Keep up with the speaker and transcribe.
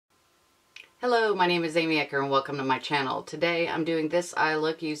Hello, my name is Amy Ecker and welcome to my channel. Today I'm doing this eye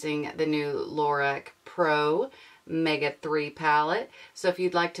look using the new Lorac Mega 3 palette. So if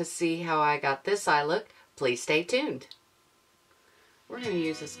you'd like to see how I got this eye look, please stay tuned. We're going to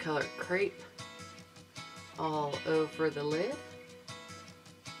use this color Crepe all over the lid.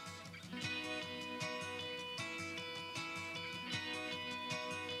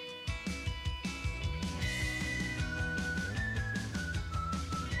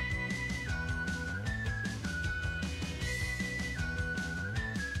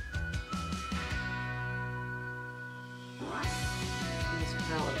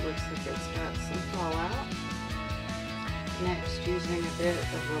 Palette looks like it's got some fallout. Next, using a bit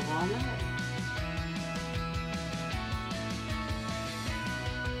of the walnut.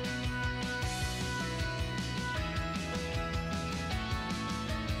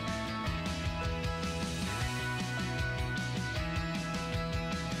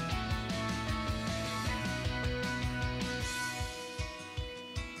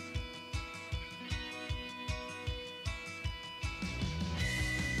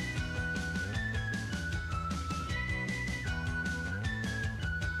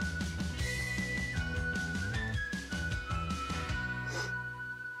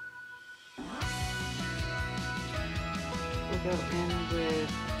 We'll go in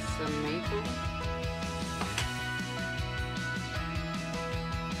with some maple.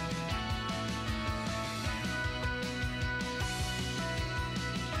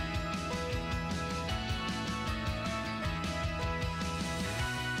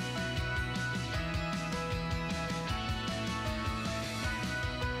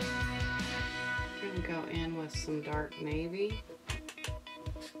 We're going to go in with some dark navy.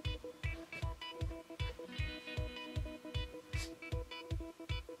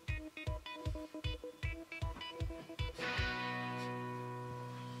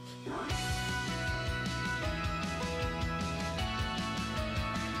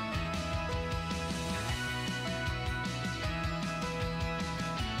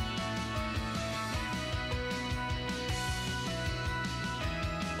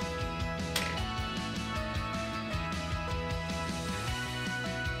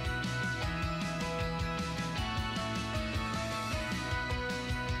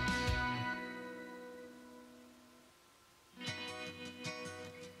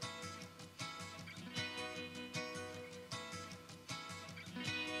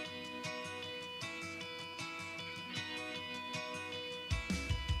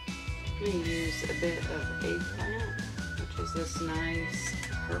 I'm going to use a bit of eggplant, which is this nice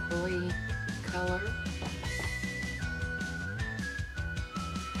purpley color.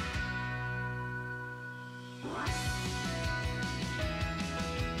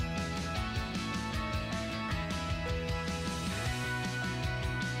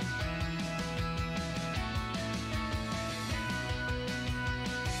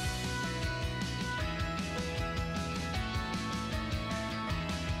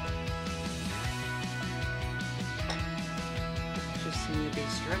 Seem to be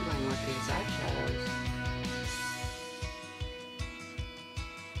struggling with these eyeshadows.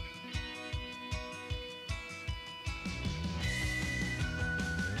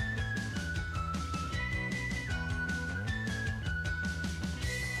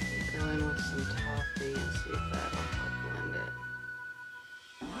 Go in with some toffee and see if that'll help blend it.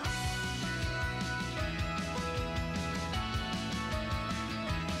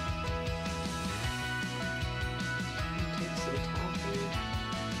 Take some toffee.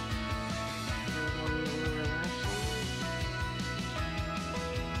 Along the lower lash line.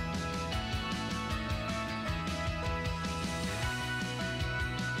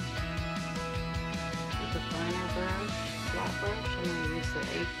 With a finer brush, flat brush, I'm going to use the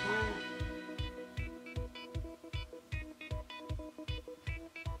eggplant.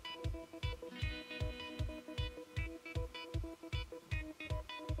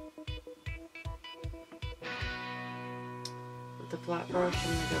 With the flat brush, I'm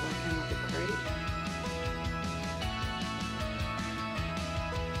going to go back in with the crepe.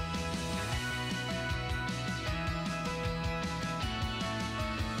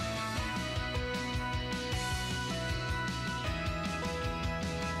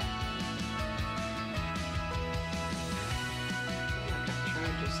 Like I've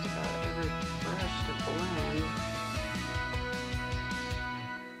tried just about every brush to blend.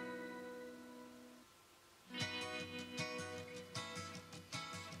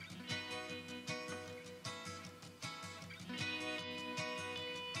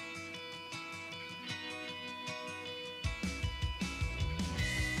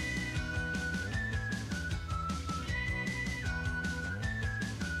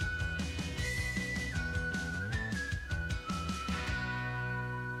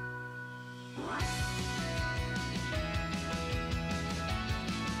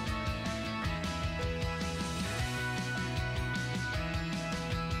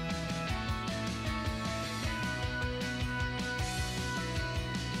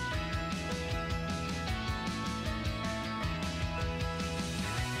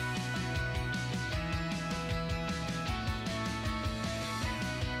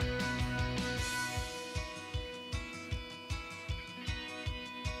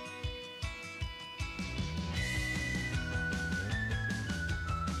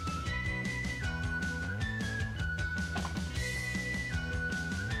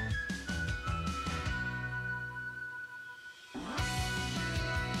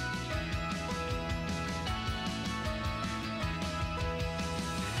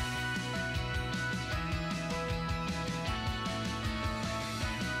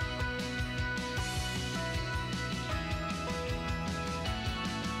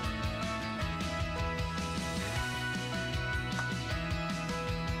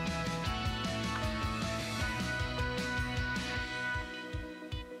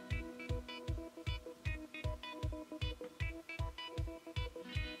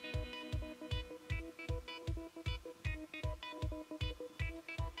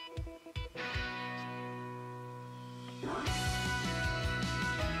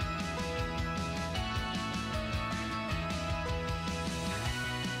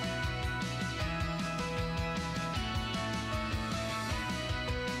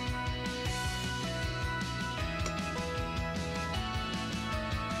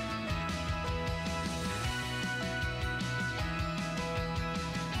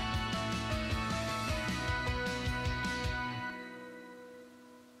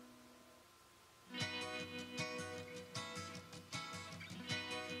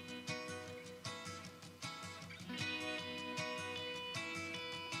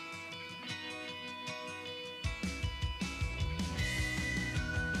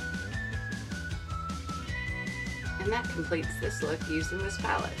 And that completes this look using this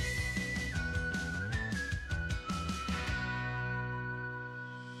palette.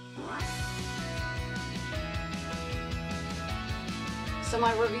 So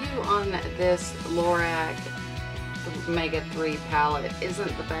my review on this Lorac Mega 3 palette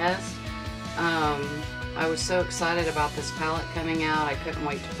isn't the best. I was so excited about this palette coming out, I couldn't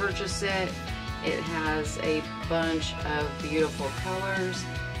wait to purchase it. It has a bunch of beautiful colors.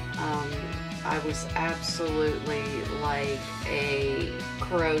 I was absolutely like a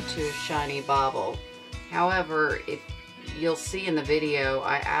crow to a shiny bauble. However, you'll see in the video,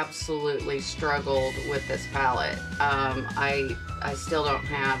 I absolutely struggled with this palette. I still don't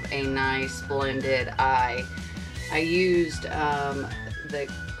have a nice blended eye. I used the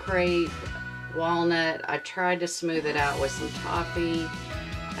crepe walnut. I tried to smooth it out with some toffee.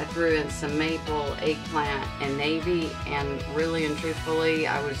 I threw in some maple, eggplant, and navy, and really and truthfully,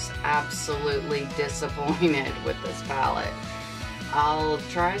 I was absolutely disappointed with this palette. I'll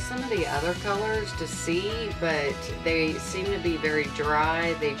try some of the other colors to see, but they seem to be very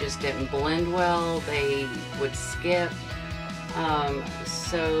dry. They just didn't blend well. They would skip.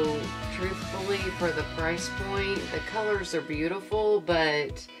 So truthfully, for the price point, the colors are beautiful,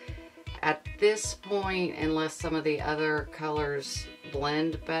 but at this point, unless some of the other colors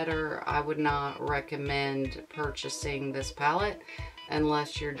blend better, I would not recommend purchasing this palette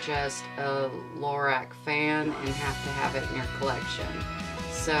unless you're just a Lorac fan and have to have it in your collection.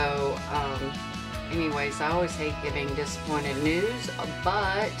 So anyways, I always hate giving disappointed news,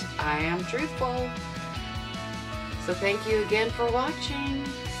 but I am truthful. So thank you again for watching.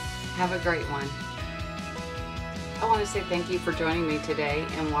 Have a great one. I want to say thank you for joining me today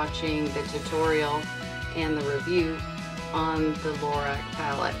and watching the tutorial and the review on the Lorac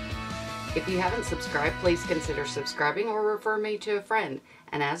palette. If you haven't subscribed, please consider subscribing or refer me to a friend.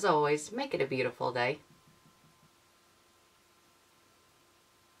 And as always, make it a beautiful day.